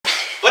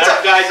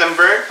guys, I'm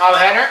Vern. I'm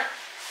Henner.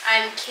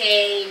 I'm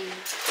Kane,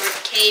 or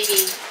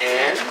KB.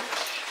 And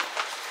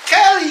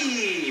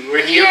Kelly!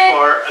 We're here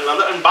for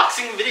another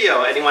unboxing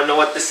video. Anyone know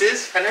what this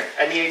is, Henner?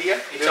 Any idea?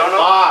 It's a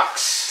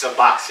box. It's a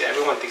box, yeah.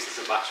 Everyone thinks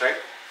it's a box, right?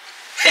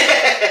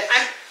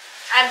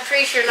 I'm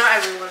pretty sure not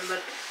everyone,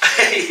 but...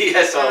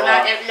 yeah, so... No,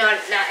 not everyone.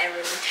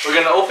 We're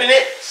gonna open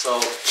it, so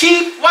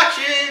keep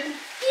watching!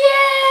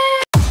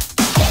 Yeah!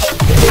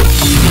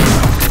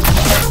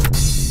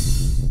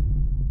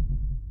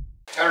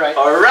 Alright,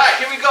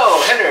 here we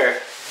go. Henner,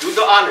 do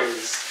the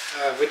honors.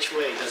 Which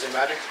way? Does it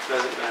matter?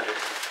 Doesn't matter.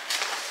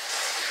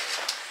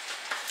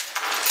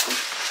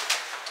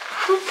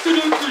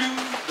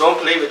 Don't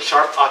play with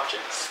sharp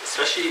objects,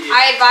 especially if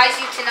I advise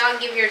you to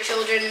not give your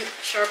children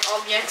sharp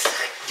objects.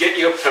 get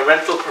your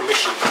parental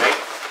permission, right?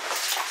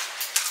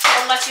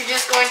 Unless you're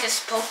just going to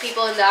poke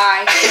people in the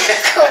eye. Or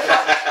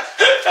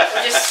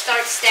just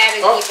start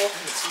stabbing people.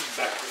 It's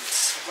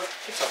backwards.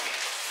 It's okay.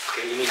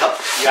 Okay, you need help?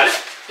 You got it?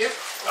 Yep.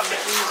 Okay.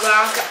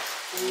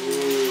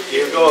 Ooh,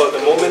 Here we go, the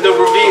moment of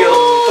reveal.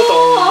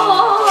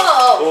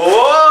 oh!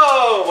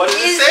 Whoa! What does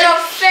it It's say? a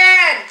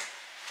fan!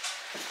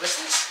 What's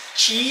this?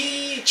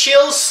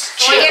 Chillz.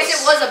 Oh, I guess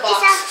it was a box.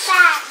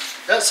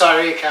 Oh,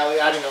 sorry, Callie.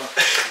 I don't know.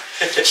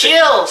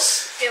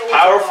 Chillz. It was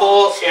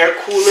Powerful a box. air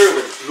cooler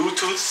with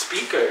Bluetooth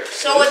speaker.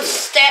 So it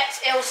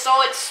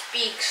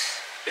speaks.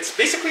 It's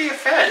basically a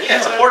fan. Yeah,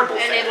 it's a portable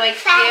And fan. it like,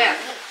 yeah.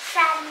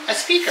 A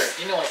speaker.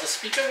 You know what the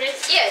speaker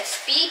is? Yeah, it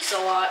speaks a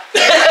lot.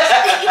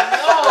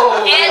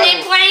 No. And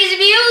it plays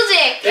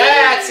music!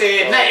 That's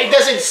it. No, it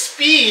doesn't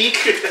speak.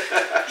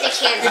 It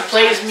can't. It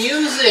plays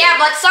music. Yeah,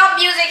 but some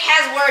music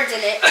has words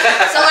in it.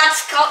 So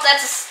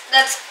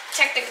that's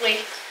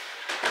technically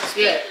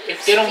Yeah.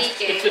 If they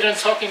don't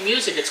talk in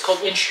music, it's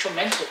called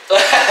instrumental.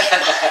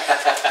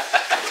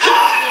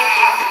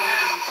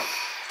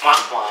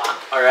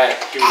 Alright,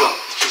 here we go.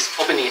 She's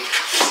opening it.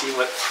 Let's see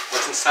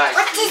what's inside.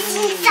 What is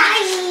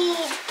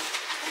inside?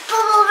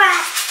 Bubble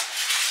wrap.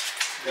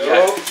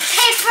 No.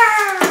 Paper.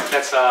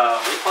 That's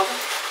what do you call them?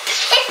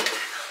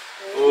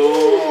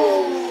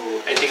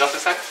 Ooh. Anything else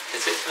inside?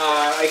 That's it.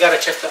 I gotta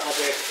check the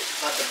other,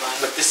 not the bottom.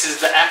 But this is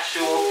the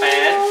actual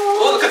fan.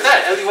 Oh, look at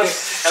that. Ellie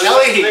wants to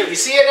Ellie, play. you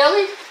see it,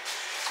 Ellie?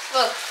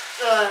 look.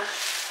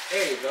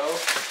 There you go.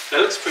 That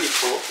looks pretty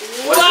cool.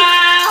 What is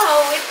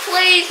Wow! It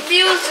plays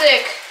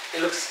music. it?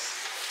 It looks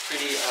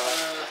pretty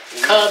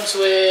Comes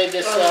with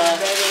this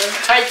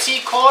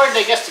Type-C cord,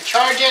 I guess, to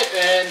charge it,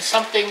 and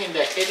something in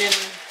the hidden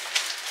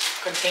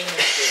container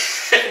here.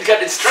 it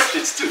got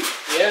instructions too.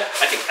 Yeah.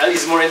 I think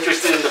Ellie's more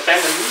interested in the fan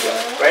than you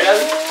are. Right,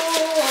 Ellie?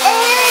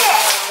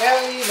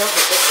 Ellie, no,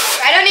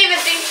 I don't even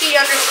think she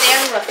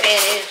understands what a fan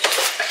is.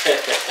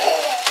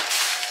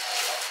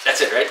 That's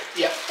it, right?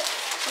 yeah.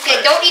 Okay,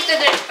 don't eat the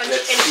Let's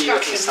see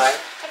what's instructions. inside.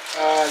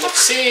 Let's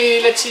see.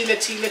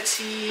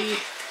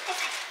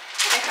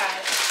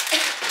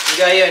 You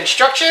got your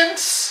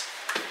instructions.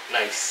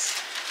 Nice.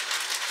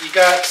 You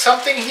got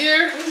something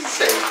here. What does it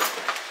say?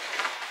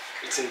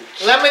 It's in.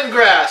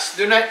 Lemongrass,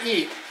 do not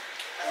eat.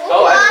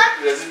 Oh,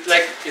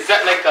 is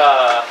that like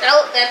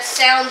That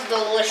sounds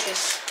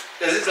delicious.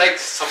 is it like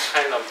some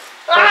kind of?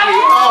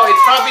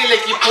 It's probably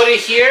like you put it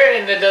here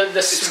and the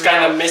It's smell.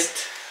 kind of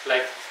mist,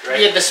 like right?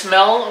 Yeah, the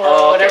smell or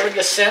Oh, okay. whatever,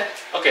 the scent.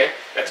 Okay,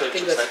 that's what I it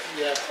think looks that's,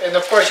 like. yeah. And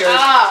of course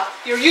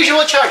your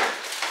usual charger.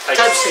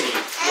 Type-C.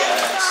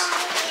 Yes.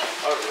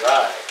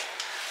 Alright.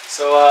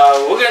 So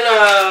we're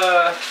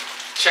gonna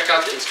check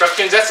out the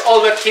instructions. That's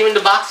all that came in the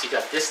box. You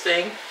got this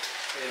thing.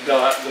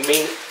 The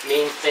main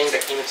thing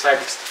that came inside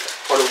this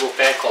portable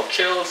fan called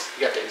Chillz.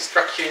 You got the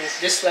instructions.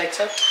 This lights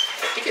up.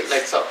 I think it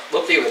lights up.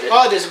 We'll play with it.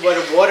 Oh, this is where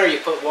the water, you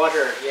put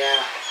water,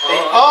 yeah.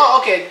 Okay.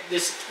 Okay.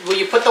 This, well,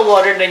 you put the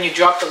water, then you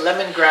drop the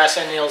lemongrass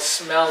and it'll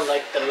smell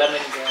like the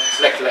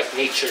lemongrass. Like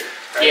nature.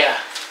 Right? Yeah.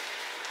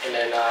 And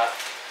then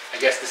I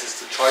guess this is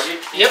to charge it.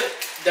 Yep,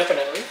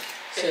 definitely.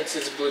 Since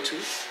it's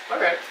Bluetooth.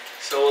 Alright.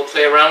 So we'll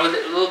play around with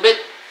it a little bit.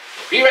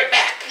 We'll be right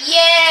back.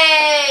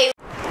 Yay!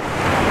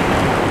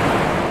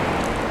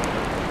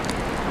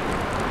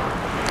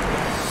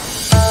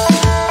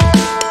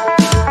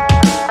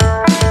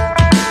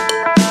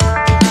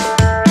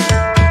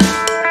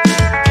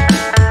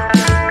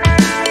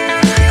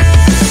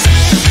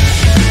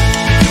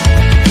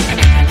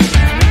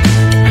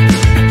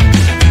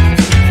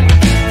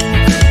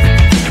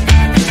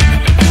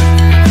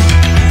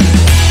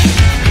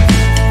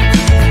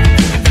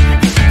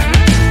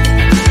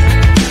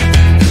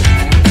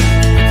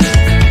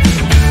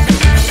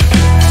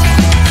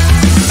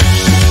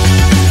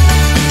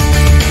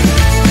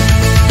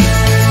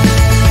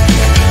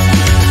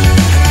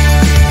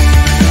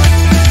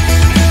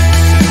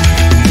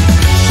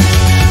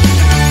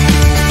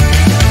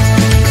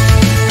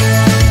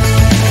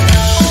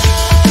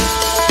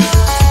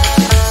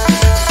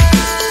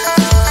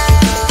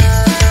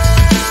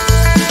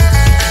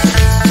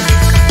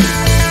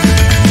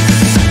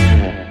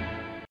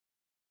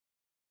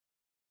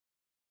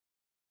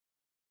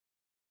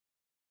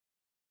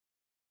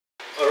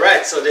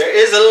 Alright, so there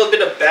is a little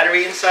bit of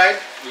battery inside.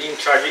 You didn't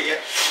charge it yet.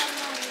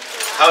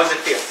 How does it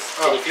feel?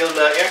 Can you feel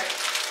the air?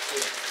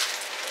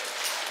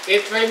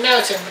 Right now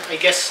it's in, I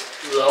guess,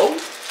 low.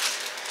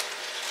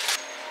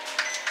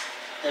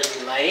 There's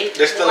the light.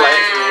 There's the Wow. light.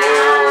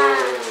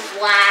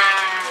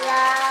 Whoa.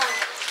 Wow.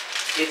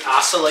 It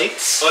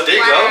oscillates. Oh, there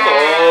you Wow. go.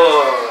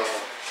 Oh.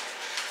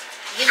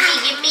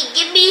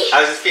 Give me.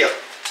 How does it feel?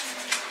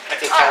 I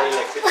think Callie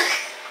likes it.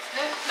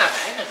 Not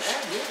bad, not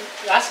bad.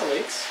 Yeah, it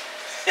oscillates.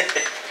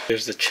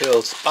 Here's the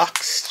Chillz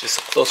box. Just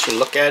a closer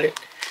look at it.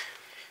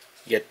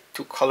 You get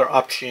 2 color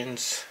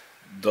options,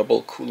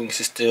 double cooling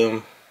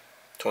system,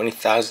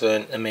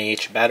 20,000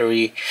 mAh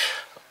battery,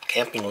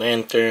 camping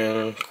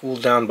lantern, cool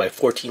down by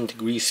 14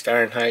 degrees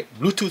Fahrenheit,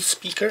 Bluetooth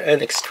speaker,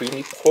 and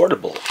extremely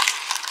portable.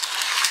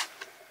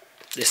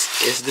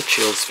 This is the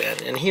Chillz fan,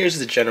 and here's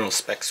the general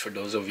specs for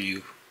those of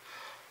you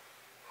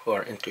who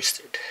are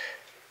interested.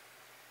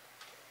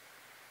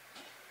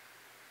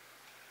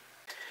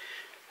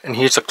 And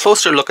here's a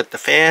closer look at the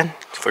fan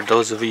for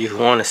those of you who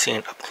want to see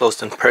an up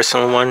close and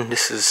personal one.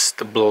 This is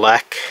the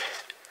black.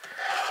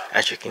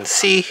 As you can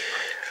see,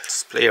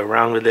 let's play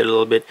around with it a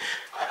little bit.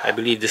 I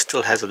believe this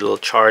still has a little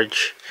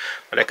charge,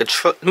 but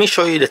let me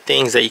show you the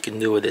things that you can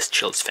do with this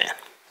Chillz fan.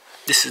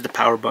 This is the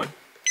power button,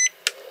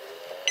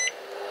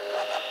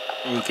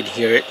 and you can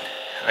hear it.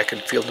 I can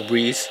feel the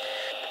breeze.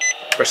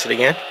 Press it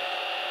again.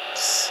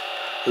 It's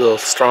a little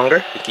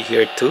stronger. You can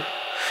hear it too.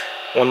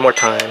 One more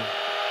time,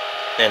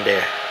 and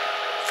there.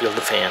 Feel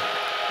the fan.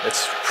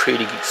 It's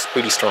pretty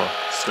strong.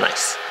 It's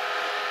nice.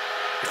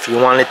 If you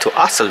want it to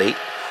oscillate,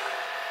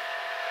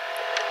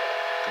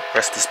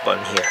 press this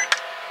button here.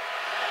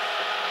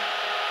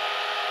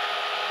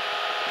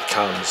 It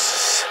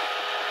becomes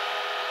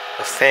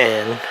a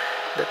fan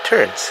that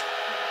turns.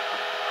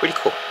 Pretty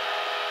cool.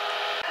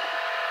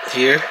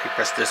 Here, you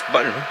press this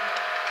button,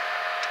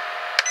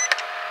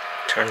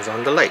 turns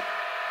on the light.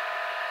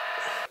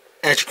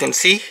 As you can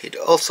see, it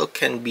also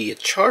can be a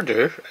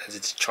charger, as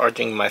it's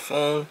charging my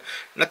phone.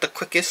 Not the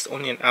quickest,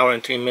 only an hour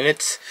and 3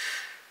 minutes,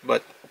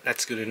 but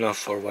that's good enough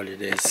for what it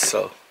is.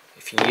 So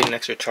if you need an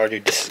extra charger,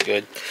 this is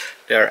good.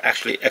 There are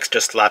actually extra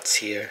slots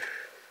here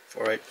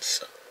for it,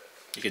 so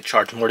you can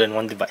charge more than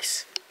one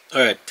device.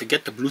 Alright, to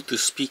get the Bluetooth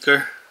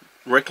speaker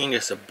working,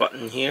 there's a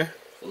button here.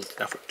 Hold it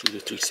down for 2 to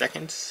 3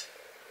 seconds.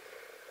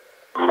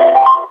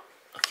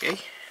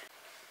 Okay.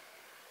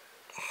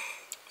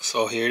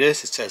 So here it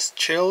is. It says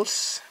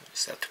Chillz.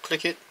 Just have to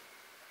click it.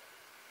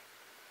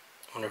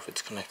 Wonder if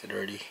it's connected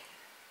already.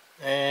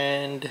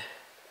 And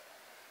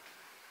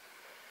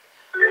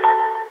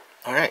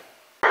alright.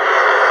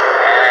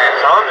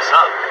 So on the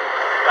sub,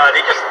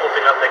 they just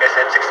opened up, like I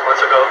said, 6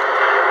 months ago.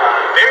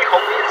 Very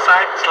homely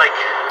inside. It's like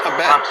Not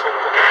bad. mom's home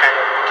cooking kind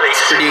of place.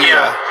 Pretty,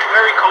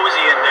 very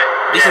cozy in there.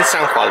 Decent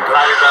sound quality. A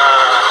lot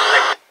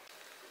of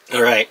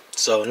Alright,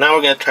 so now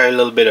we're gonna try a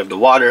little bit of the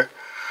water.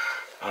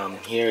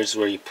 Here's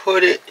where you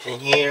put it in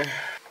here.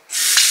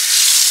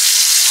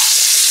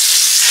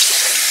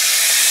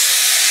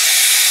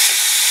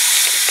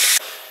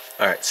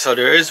 Alright, so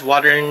there is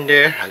water in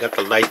there. I got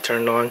the light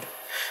turned on.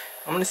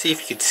 I'm gonna see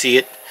if you can see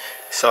it.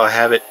 So I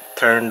have it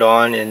turned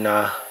on, and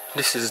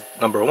this is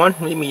number 1.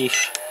 Maybe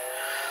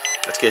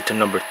let's get to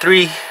number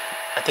 3.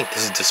 I think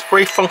this is the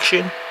spray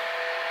function.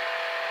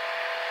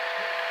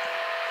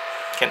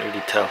 Can't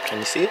really tell. Can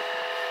you see it?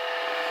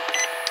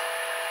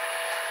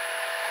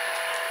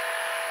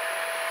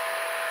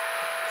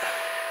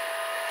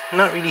 I'm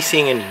not really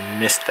seeing any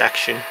mist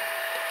action.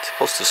 It's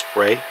supposed to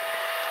spray.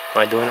 Am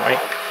I doing it right?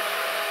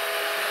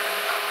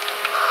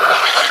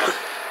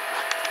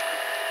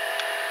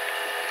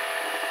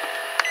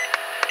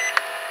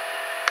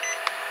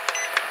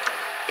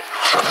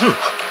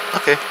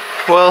 Okay,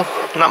 well,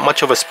 not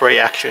much of a spray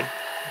action.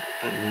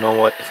 I don't know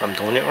what if I'm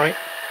doing it right,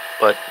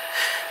 but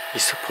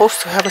you're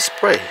supposed to have a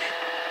spray.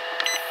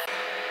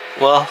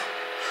 Well,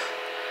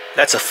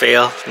 that's a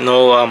fail.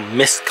 No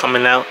mist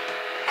coming out.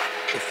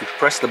 If you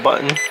press the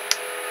button,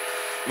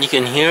 you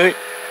can hear it,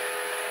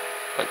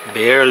 but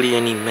barely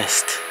any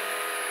mist.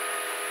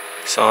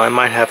 So I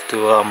might have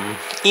to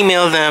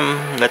email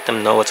them, let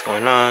them know what's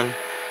going on.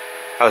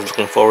 I was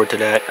looking forward to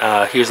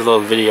that. Here's a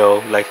little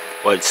video like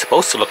what it's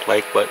supposed to look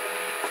like, but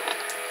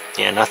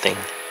yeah, nothing.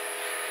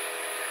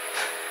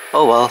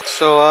 Oh well.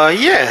 So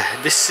yeah,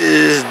 this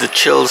is the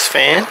Chillz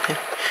fan.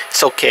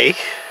 It's okay.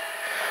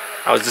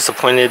 I was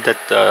disappointed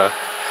that the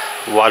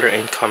water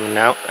ain't coming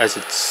out as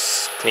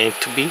it's claimed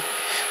to be.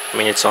 I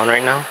mean, it's on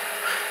right now.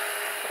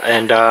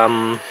 And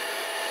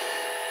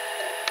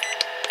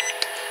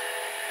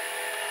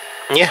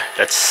yeah,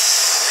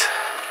 that's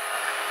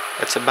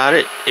about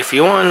it. If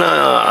you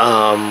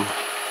wanna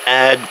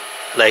add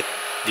like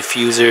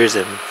diffusers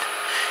and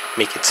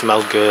make it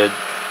smell good,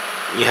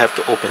 you have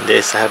to open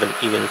this. I haven't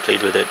even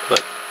played with it,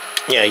 but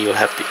yeah, you'll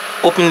have to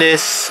open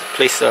this,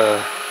 place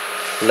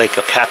like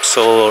a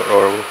capsule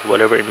or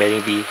whatever it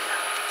may be.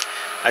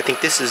 I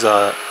think this is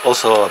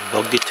also a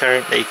bug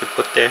deterrent that you could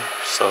put there,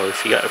 so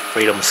if you got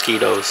afraid of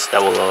mosquitoes,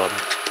 that will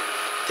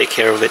take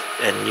care of it.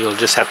 And you'll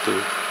just have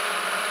to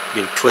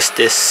twist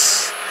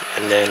this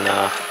and then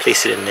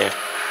place it in there.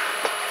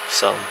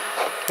 So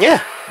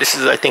yeah, this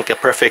is, I think, a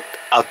perfect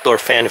outdoor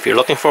fan if you're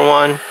looking for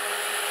one.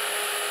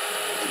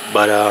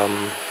 But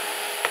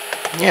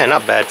yeah,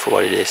 not bad for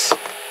what it is.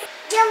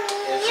 Yummy,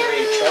 So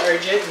you yummy.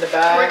 charge it in the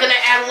back. We're gonna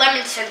add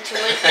lemon scent to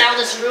it. Now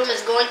this room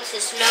is going to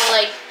smell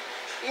like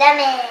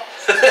Lemon.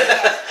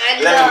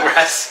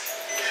 Lemongrass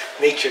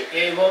nature.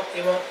 Yeah, you won't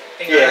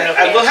think Yeah,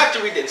 I enough. will have to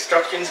read the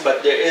instructions,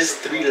 but there is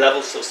 3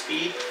 levels of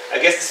speed. I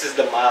guess this is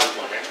the mild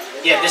one, right?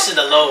 Yeah, this is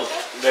the low.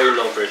 Very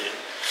low version.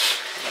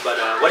 But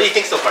what do you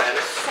think so far,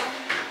 Hannah?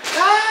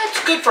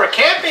 It's good for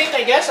camping,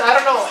 I guess. I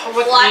don't know.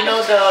 What What? you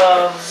know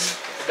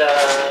the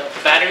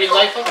battery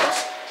life of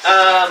this?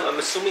 I'm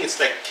assuming it's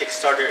like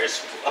Kickstarter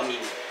is.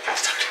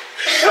 Kickstarter.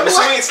 I'm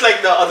assuming it's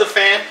like the other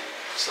fan.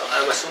 So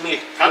I'm assuming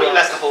it probably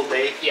lasts the whole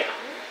day, Yeah.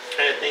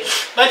 kind of thing.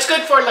 But it's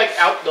good for like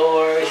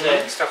outdoors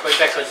and stuff like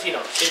that because, you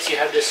know, since you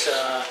have this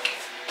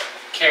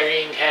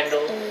carrying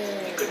handle,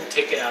 you could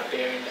take it out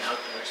there in the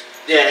outdoors.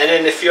 Yeah, and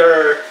then if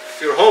you're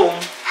home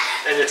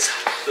and it's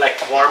like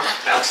warm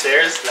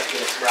downstairs, like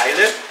where I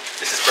live,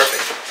 this is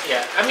perfect.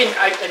 Yeah, I mean,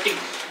 I think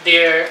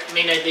their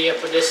main idea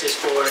for this is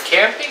for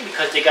camping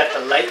because they got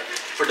the light.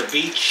 For the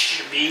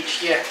beach.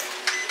 Yeah.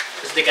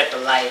 Because they got the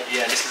light.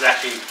 Yeah, this is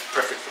actually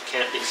perfect for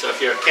camping. So if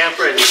you're a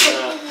camper and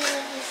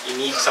you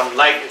need some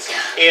light and some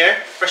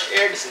air, fresh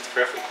air, this is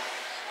perfect.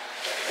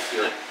 I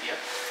feel it. Yep.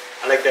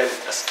 I like that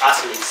it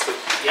oscillates too.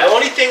 Yeah. The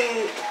only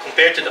thing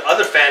compared to the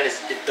other fan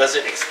is it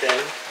doesn't extend.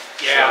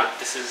 Yeah. So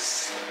this is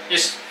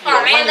Just.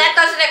 oh man, that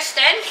doesn't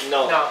extend.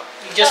 no.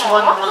 Just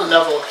one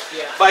level.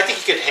 Yeah. But I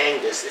think you could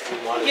hang this if you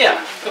wanted Yeah. to.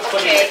 you could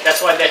put Okay. it-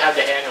 That's why they have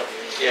the handle.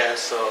 Yeah.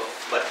 So,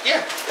 but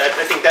yeah,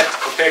 I think that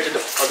compared to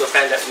the other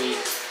fan that we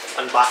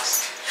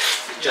unboxed,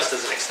 it just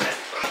doesn't extend.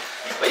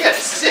 But yeah,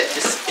 this is it.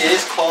 This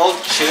is called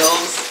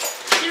Chillz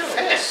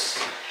fan.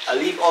 I'll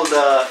leave all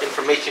the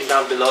information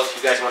down below if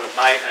you guys want to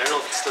buy it. I don't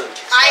know if it's still in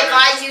Kickstarter. I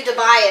advise you to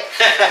buy it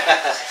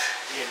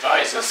He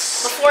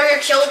advises. before your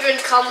children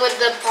come with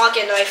the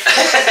pocket knife.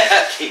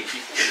 Okay.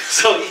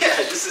 So yeah,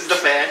 this is the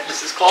fan.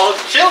 This is called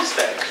Chillz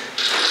fan.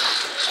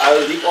 I'll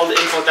leave all the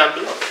info down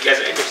below if you guys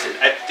are interested.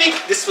 I think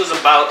this was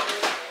about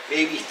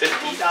maybe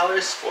 $50,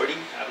 $40.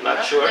 I'm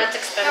not sure. That's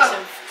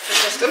expensive for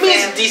just I a mean,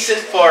 fan. it's decent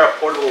for a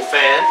portable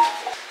fan.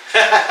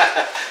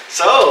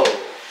 So,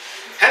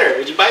 Henry,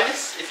 would you buy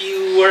this if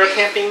you were a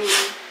camping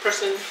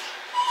person?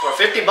 For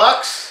 $50,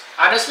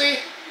 honestly,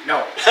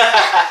 no.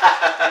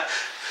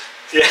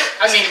 Yeah.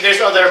 I mean, there's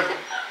other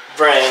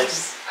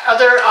Brands.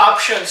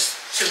 options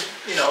to,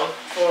 you know,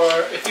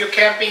 for if you're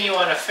camping, you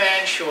want a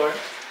fan, sure.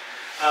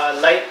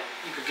 Light,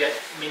 you could get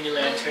mini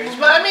lanterns.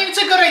 But I mean, it's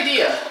a good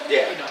idea.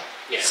 Yeah. You know,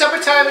 Yeah.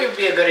 summertime it would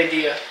be a good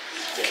idea.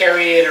 Yeah.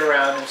 Carry it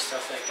around and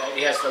stuff like that.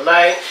 He has the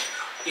light.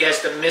 He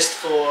has the mist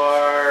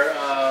for,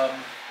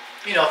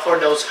 you know, for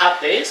those hot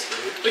days,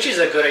 which is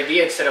a good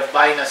idea instead of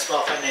buying a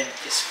small fan and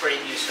just spraying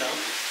yourself.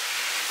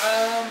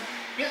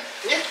 Yeah.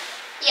 Yeah.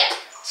 Yeah.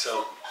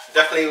 So,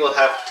 definitely we'll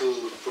have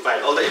to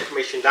provide all the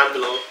information down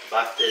below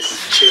about this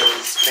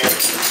Chillz fan.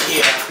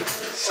 Yeah.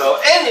 So,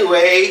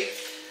 anyway,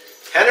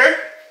 Henry,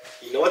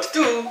 you know what to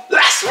do.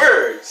 Last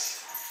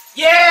words.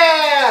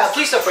 Yeah!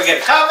 Please don't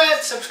forget to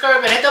comment,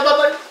 subscribe, and hit the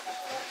button.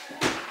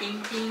 Ding,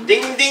 ding.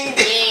 Ding, ding,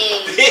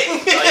 ding.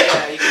 Ding. Ding. Oh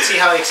yeah, you can see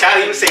how Can't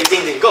excited. even say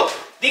ding, ding, go.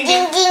 Ding,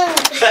 ding. Ding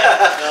ding.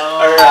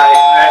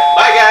 Alright.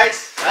 Bye,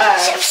 guys. Bye.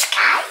 Subscribe.